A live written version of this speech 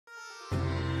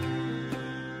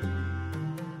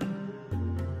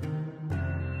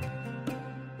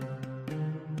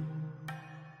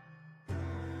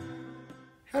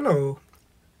Hello,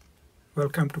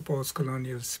 welcome to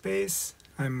Post-Colonial Space.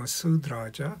 I'm Masood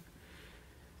Raja,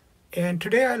 and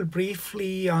today I'll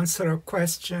briefly answer a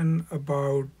question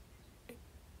about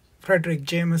Fredric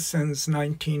Jameson's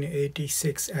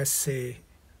 1986 essay,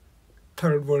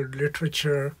 Third World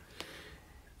Literature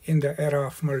in the Era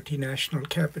of Multinational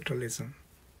Capitalism.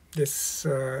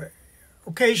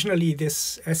 Occasionally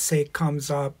this essay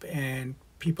comes up and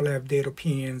people have their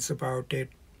opinions about it.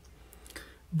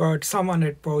 But someone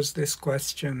had posed this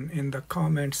question in the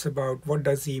comments about what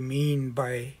does he mean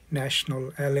by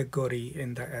national allegory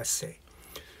in the essay.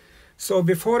 So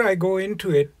before I go into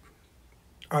it,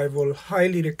 I will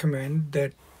highly recommend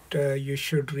that you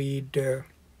should read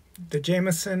the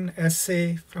Jameson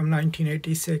essay from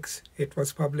 1986. It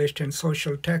was published in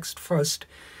Social Text first,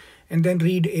 and then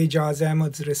read Ejaz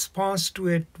Ahmed's response to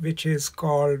it, which is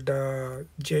called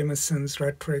Jameson's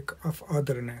Rhetoric of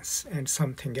Otherness and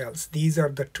something else. These are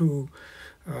the two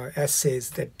essays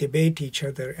that debate each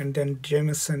other, and then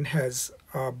Jameson has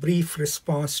a brief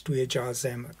response to Ejaz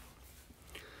Ahmed.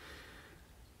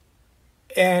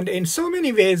 And in so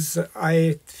many ways,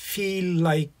 I feel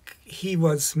like he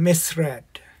was misread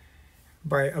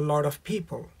by a lot of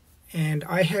people. And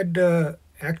I had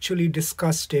actually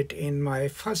discussed it in my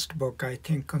first book, I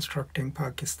think, Constructing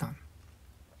Pakistan.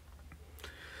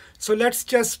 So let's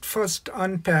just first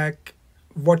unpack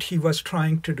what he was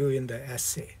trying to do in the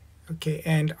essay. Okay,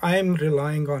 and I'm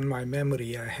relying on my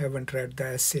memory. I haven't read the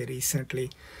essay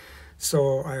recently,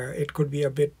 so it could be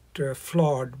a bit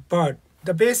flawed. But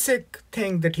the basic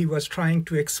thing that he was trying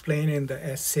to explain in the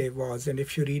essay was, and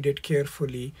if you read it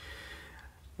carefully,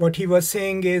 what he was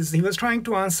saying is he was trying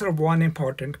to answer one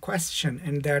important question,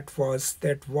 and that was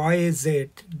that why is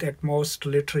it that most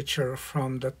literature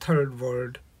from the third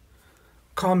world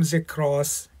comes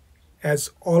across as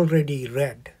already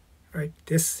read, right?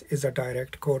 This is a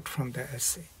direct quote from the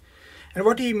essay. And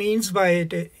what he means by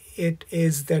it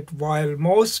is that while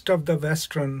most of the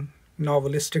Western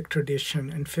novelistic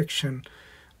tradition and fiction,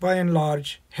 by and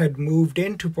large, had moved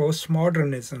into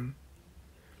postmodernism,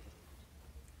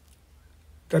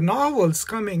 the novels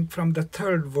coming from the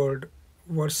third world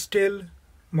were still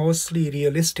mostly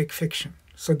realistic fiction.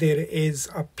 So there is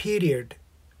a period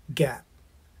gap,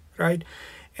 right?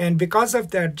 And because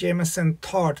of that, Jameson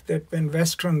thought that when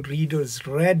Western readers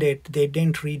read it, they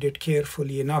didn't read it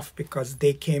carefully enough because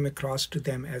they came across to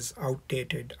them as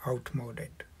outdated,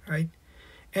 outmoded, right?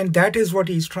 And that is what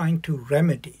he's trying to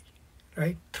remedy,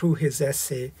 right, through his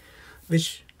essay,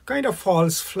 which kind of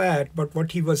falls flat. But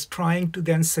what he was trying to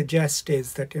then suggest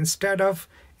is that instead of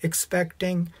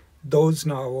expecting those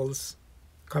novels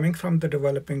coming from the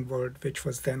developing world, which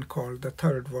was then called the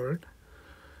third world,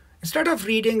 instead of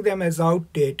reading them as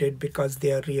outdated because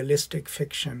they are realistic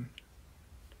fiction,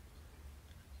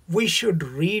 we should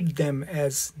read them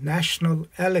as national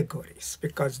allegories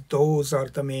because those are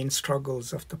the main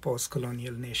struggles of the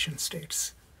post-colonial nation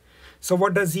states. So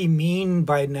what does he mean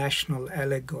by national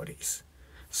allegories?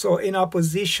 So in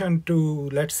opposition to,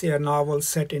 let's say, a novel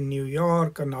set in New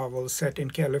York, a novel set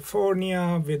in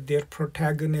California with their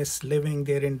protagonists living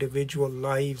their individual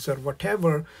lives or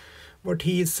whatever, what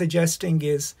he is suggesting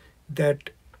is that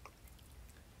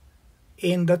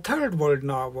in the third world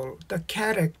novel, the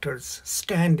characters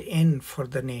stand in for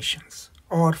the nations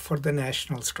or for the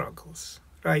national struggles,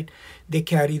 right? They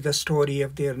carry the story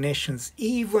of their nations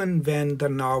even when the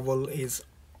novel is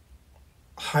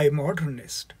high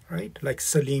modernist, right? Like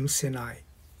Salim Sinai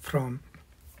from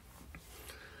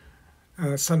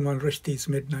Salman Rushdie's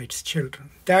Midnight's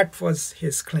Children. That was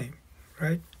his claim,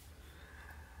 right?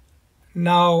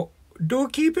 Now, do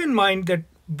keep in mind that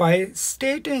by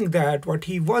stating that, what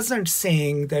he wasn't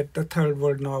saying that the third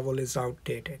world novel is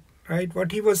outdated, right?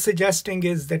 What he was suggesting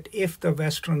is that if the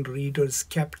Western readers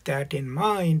kept that in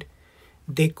mind,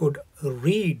 they could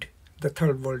read the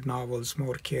third world novels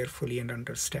more carefully and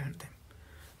understand them.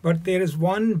 But there is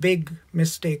one big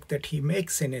mistake that he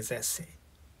makes in his essay.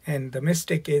 And the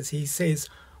mistake is he says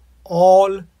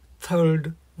all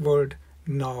third world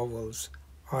novels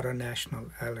are a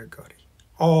national allegory.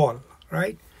 All,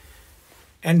 right?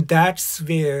 And that's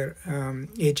where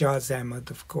Ejaz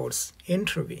Ahmed, of course,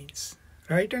 intervenes,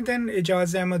 right? And then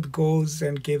Ejaz Ahmed goes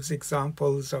and gives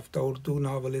examples of the Urdu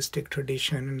novelistic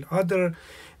tradition and other,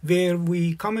 where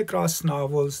we come across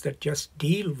novels that just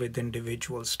deal with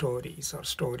individual stories or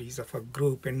stories of a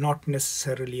group and not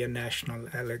necessarily a national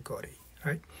allegory,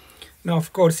 right? Now,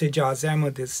 of course, Ejaz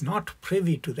Ahmed is not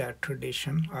privy to that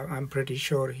tradition. I'm pretty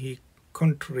sure he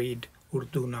couldn't read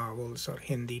Urdu novels or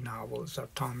Hindi novels or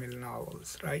Tamil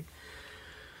novels, right?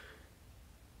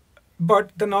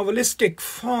 But the novelistic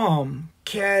form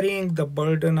carrying the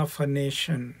burden of a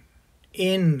nation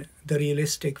in the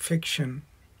realistic fiction,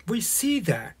 we see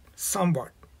that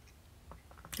somewhat.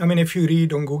 I mean, if you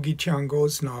read Ngugi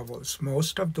Thiong'o's novels,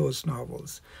 most of those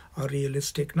novels are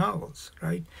realistic novels,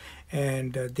 right?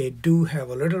 And they do have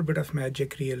a little bit of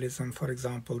magic realism, for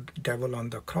example, Devil on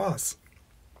the Cross,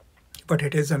 but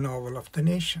it is a novel of the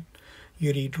nation.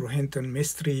 You read Rohinton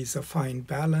Mistri's A Fine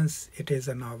Balance, it is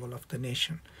a novel of the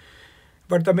nation.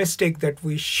 But the mistake that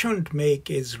we shouldn't make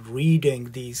is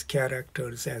reading these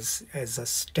characters as a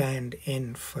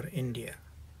stand-in for India,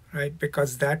 right?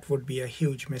 Because that would be a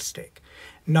huge mistake.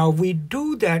 Now, we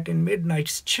do that in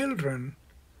Midnight's Children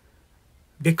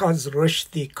because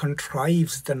Rushdie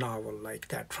contrives the novel like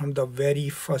that. From the very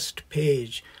first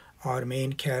page, our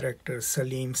main character,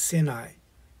 Salim Sinai,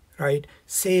 right,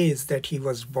 says that he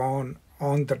was born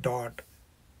on the dot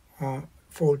on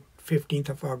 15th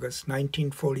of August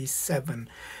 1947,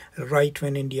 right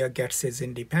when India gets its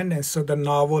independence. So the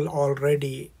novel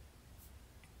already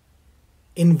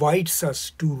invites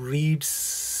us to read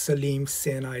Salim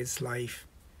Sinai's life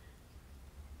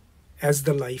as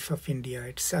the life of India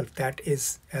itself. That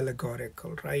is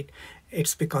allegorical, right?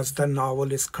 It's because the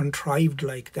novel is contrived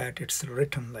like that, it's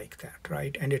written like that,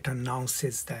 right? And it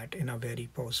announces that in a very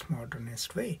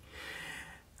postmodernist way.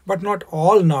 But not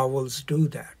all novels do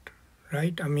that,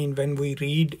 right? I mean, when we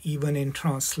read, even in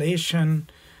translation,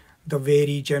 the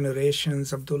Very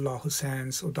Generations, Abdullah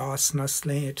Hussein's Udas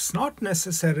Naslein, it's not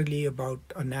necessarily about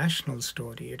a national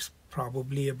story. It's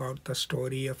probably about the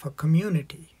story of a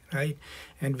community, right?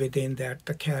 And within that,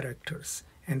 the characters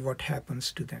and what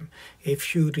happens to them.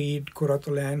 If you read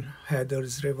Quratul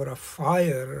Haidar's River of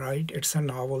Fire, right, it's a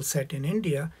novel set in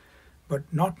India, but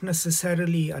not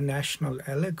necessarily a national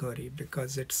allegory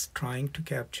because it's trying to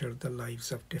capture the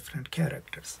lives of different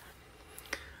characters.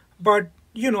 But,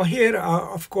 you know, here,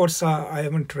 of course, I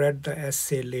haven't read the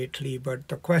essay lately, but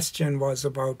the question was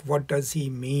about what does he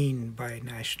mean by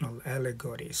national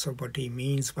allegory? So what he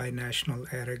means by national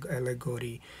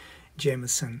allegory,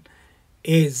 Jameson,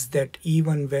 is that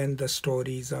even when the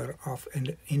stories are of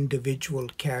individual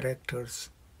characters,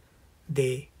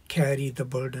 they carry the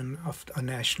burden of a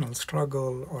national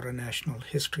struggle or a national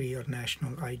history or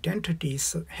national identity.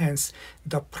 So hence,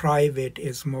 the private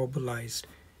is mobilized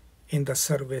in the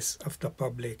service of the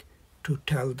public to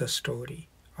tell the story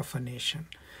of a nation,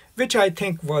 which I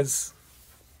think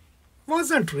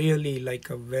wasn't really like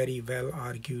a very well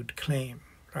argued claim,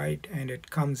 right? And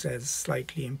it comes as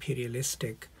slightly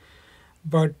imperialistic.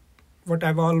 But what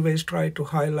I've always tried to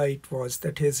highlight was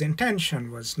that his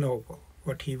intention was noble.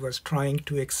 What he was trying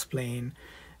to explain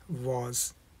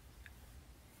was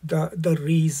the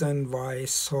reason why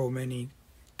so many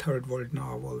third world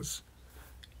novels,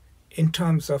 in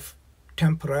terms of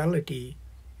temporality,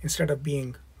 instead of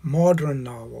being modern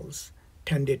novels,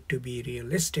 tended to be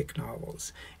realistic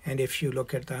novels. And if you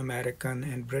look at the American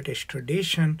and British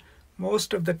tradition,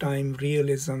 most of the time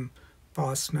realism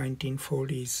past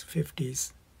 1940s,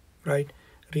 50s, right?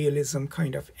 Realism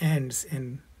kind of ends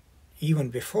in even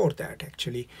before that,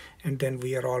 actually. And then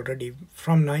we are already,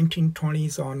 from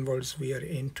 1920s onwards, we are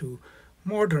into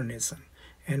modernism.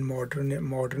 And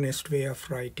modernist way of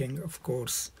writing, of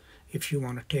course, if you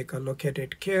want to take a look at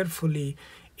it carefully,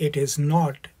 it is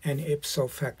not an ipso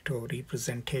facto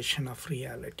representation of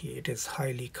reality. It is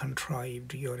highly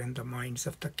contrived. You're in the minds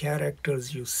of the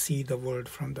characters. You see the world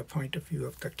from the point of view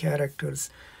of the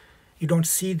characters. You don't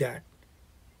see that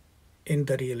in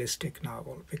the realistic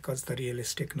novel, because the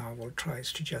realistic novel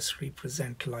tries to just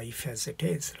represent life as it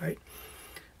is, right?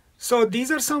 So these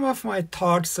are some of my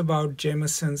thoughts about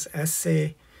Jameson's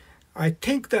essay. I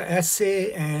think the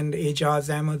essay and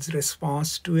Ijaz Ahmed's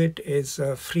response to it is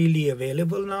freely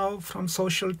available now from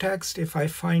Social Text. If I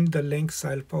find the links,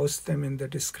 I'll post them in the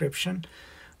description.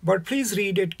 But please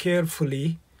read it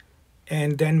carefully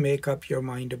and then make up your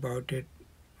mind about it.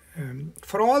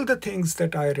 For all the things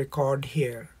that I record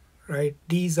here, right,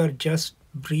 these are just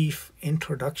brief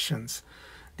introductions.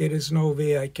 There is no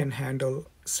way I can handle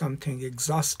something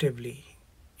exhaustively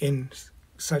in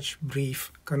such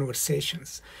brief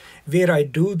conversations. Where I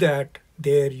do that,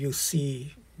 there you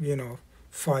see,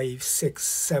 5, 6,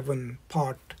 7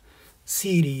 part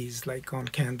series like on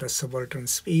Can the Subaltern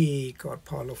Speak or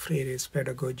Paulo Freire's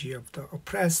Pedagogy of the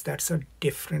Oppressed. That's a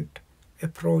different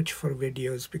approach for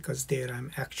videos because there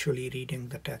I'm actually reading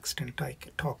the text and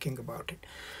talking about it.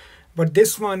 But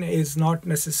this one is not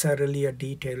necessarily a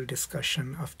detailed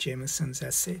discussion of Jameson's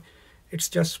essay. It's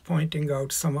just pointing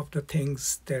out some of the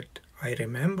things that I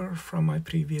remember from my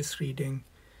previous reading,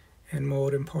 and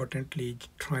more importantly,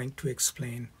 trying to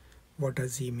explain what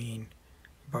does he mean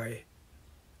by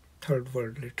third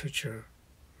world literature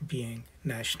being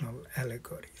national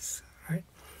allegories, right?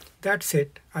 that's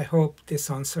it. I hope this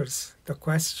answers the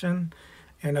question,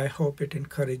 and I hope it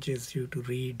encourages you to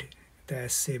read the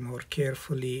essay more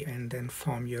carefully and then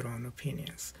form your own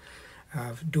opinions.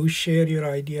 Do share your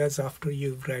ideas after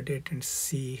you've read it and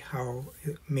see how,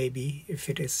 maybe if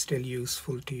it is still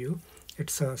useful to you.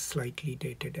 It's a slightly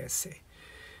dated essay.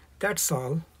 That's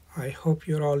all. I hope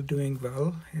you're all doing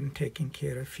well and taking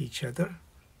care of each other.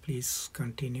 Please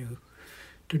continue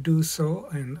to do so,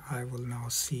 and I will now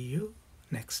see you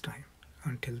next time.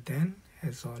 Until then,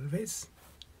 as always,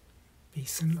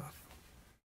 peace and love.